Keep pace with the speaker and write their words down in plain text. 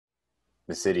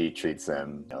the city treats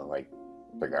them, like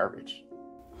the garbage.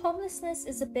 Homelessness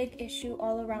is a big issue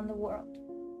all around the world,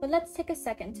 but let's take a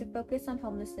second to focus on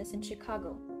homelessness in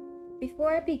Chicago.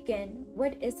 Before I begin,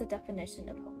 what is the definition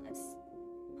of homeless?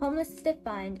 Homeless is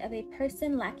defined as a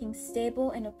person lacking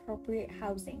stable and appropriate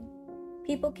housing.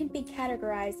 People can be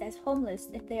categorized as homeless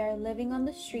if they are living on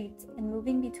the streets and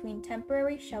moving between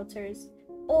temporary shelters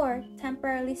or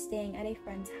temporarily staying at a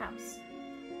friend's house.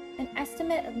 An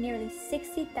estimate of nearly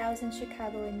 60,000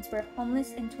 Chicagoans were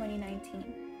homeless in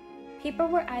 2019. People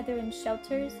were either in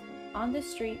shelters, on the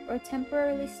street, or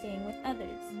temporarily staying with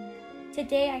others.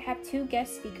 Today, I have two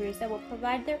guest speakers that will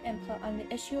provide their input on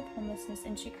the issue of homelessness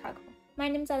in Chicago. My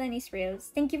name is Alenis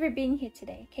Rios. Thank you for being here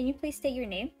today. Can you please state your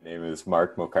name? My name is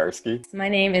Mark Mokarski. My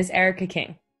name is Erica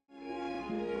King.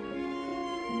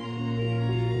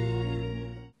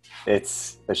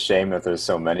 It's a shame that there's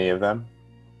so many of them,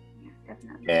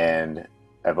 Definitely. and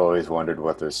I've always wondered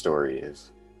what their story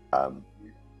is.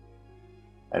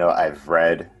 I know I've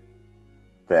read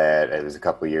that it was a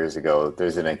couple of years ago,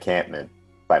 there's an encampment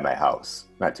by my house,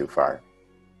 not too far,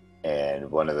 and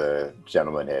one of the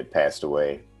gentlemen had passed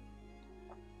away,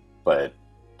 but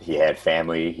he had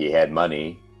family, he had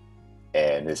money,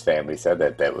 and his family said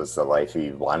that that was the life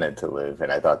he wanted to live,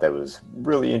 and I thought that was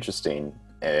really interesting,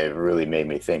 and it really made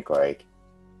me think, like,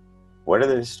 what are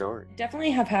their stories?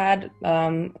 Definitely have had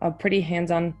a pretty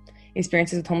hands-on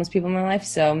experiences with homeless people in my life.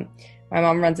 So my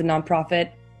mom runs a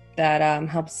nonprofit that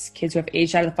helps kids who have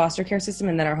aged out of the foster care system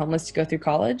and then are homeless to go through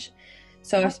college.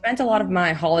 So I've spent a lot of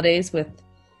my holidays with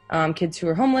kids who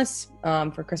are homeless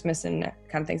for Christmas and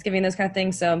kind of Thanksgiving, those kind of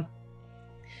things. So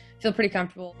I feel pretty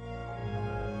comfortable.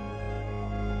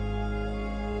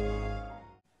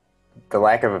 The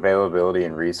lack of availability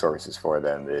and resources for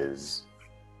them is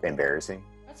embarrassing.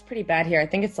 That's pretty bad here. I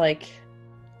think it's like,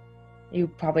 you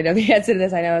probably know the answer to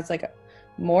this. I know it's like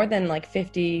more than like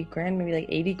 50 grand, maybe like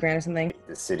 80 grand or something.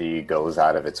 The city goes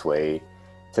out of its way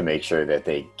to make sure that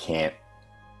they can't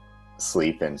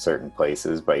sleep in certain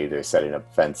places by either setting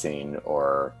up fencing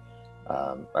or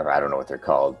I don't know what they're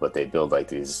called, but they build like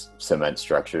these cement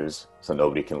structures so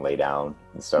nobody can lay down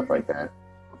and stuff like that.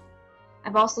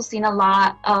 I've also seen a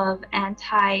lot of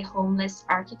anti-homeless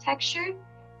architecture,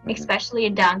 especially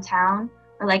in downtown.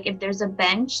 Or like if there's a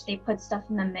bench, they put stuff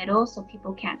in the middle so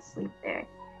people can't sleep there.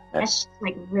 That's just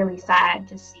like really sad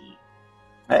to see.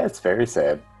 It's very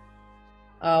sad.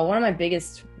 One of my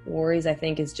biggest worries, I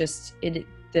think, is just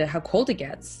how cold it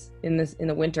gets in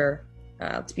the winter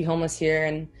to be homeless here.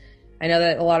 And I know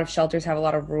that a lot of shelters have a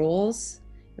lot of rules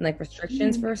and like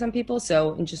restrictions for some people.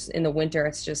 So just in the winter,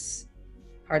 it's just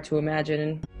hard to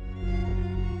imagine.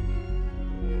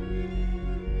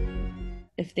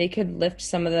 If they could lift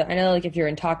some of I know like if you're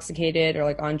intoxicated or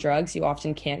like on drugs, you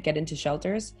often can't get into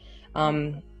shelters.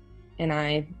 And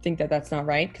I think that that's not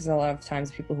right, because a lot of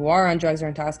times people who are on drugs or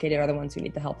intoxicated are the ones who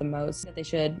need the help the most. That they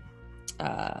should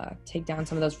take down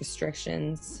some of those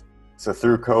restrictions. So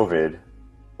through COVID,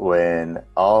 when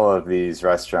all of these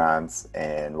restaurants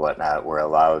and whatnot were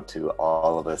allowed to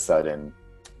all of a sudden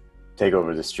take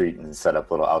over the street and set up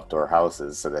little outdoor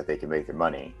houses so that they can make their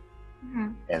money,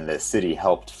 and the city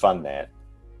helped fund that,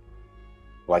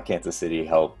 why can't the city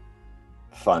help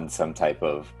fund some type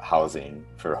of housing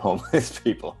for homeless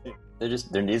people?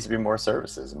 There needs to be more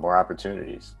services, more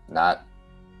opportunities. Not,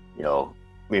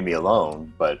 leave me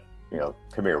alone, but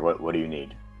come here. What do you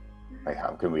need? Like,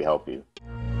 how can we help you?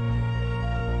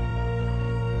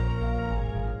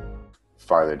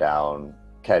 Farther down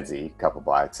Kedzie, a couple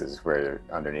blocks, is where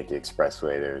underneath the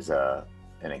expressway there's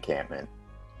an encampment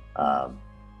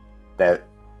that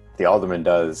the alderman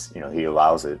does. He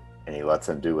allows it and he lets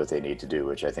them do what they need to do,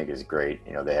 which I think is great.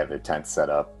 They have their tents set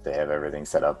up, they have everything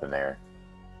set up in there.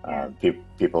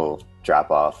 People drop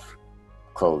off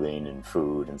clothing and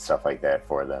food and stuff like that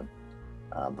for them,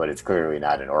 but it's clearly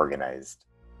not an organized.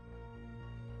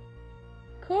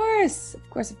 Of course.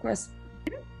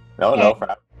 No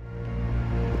problem.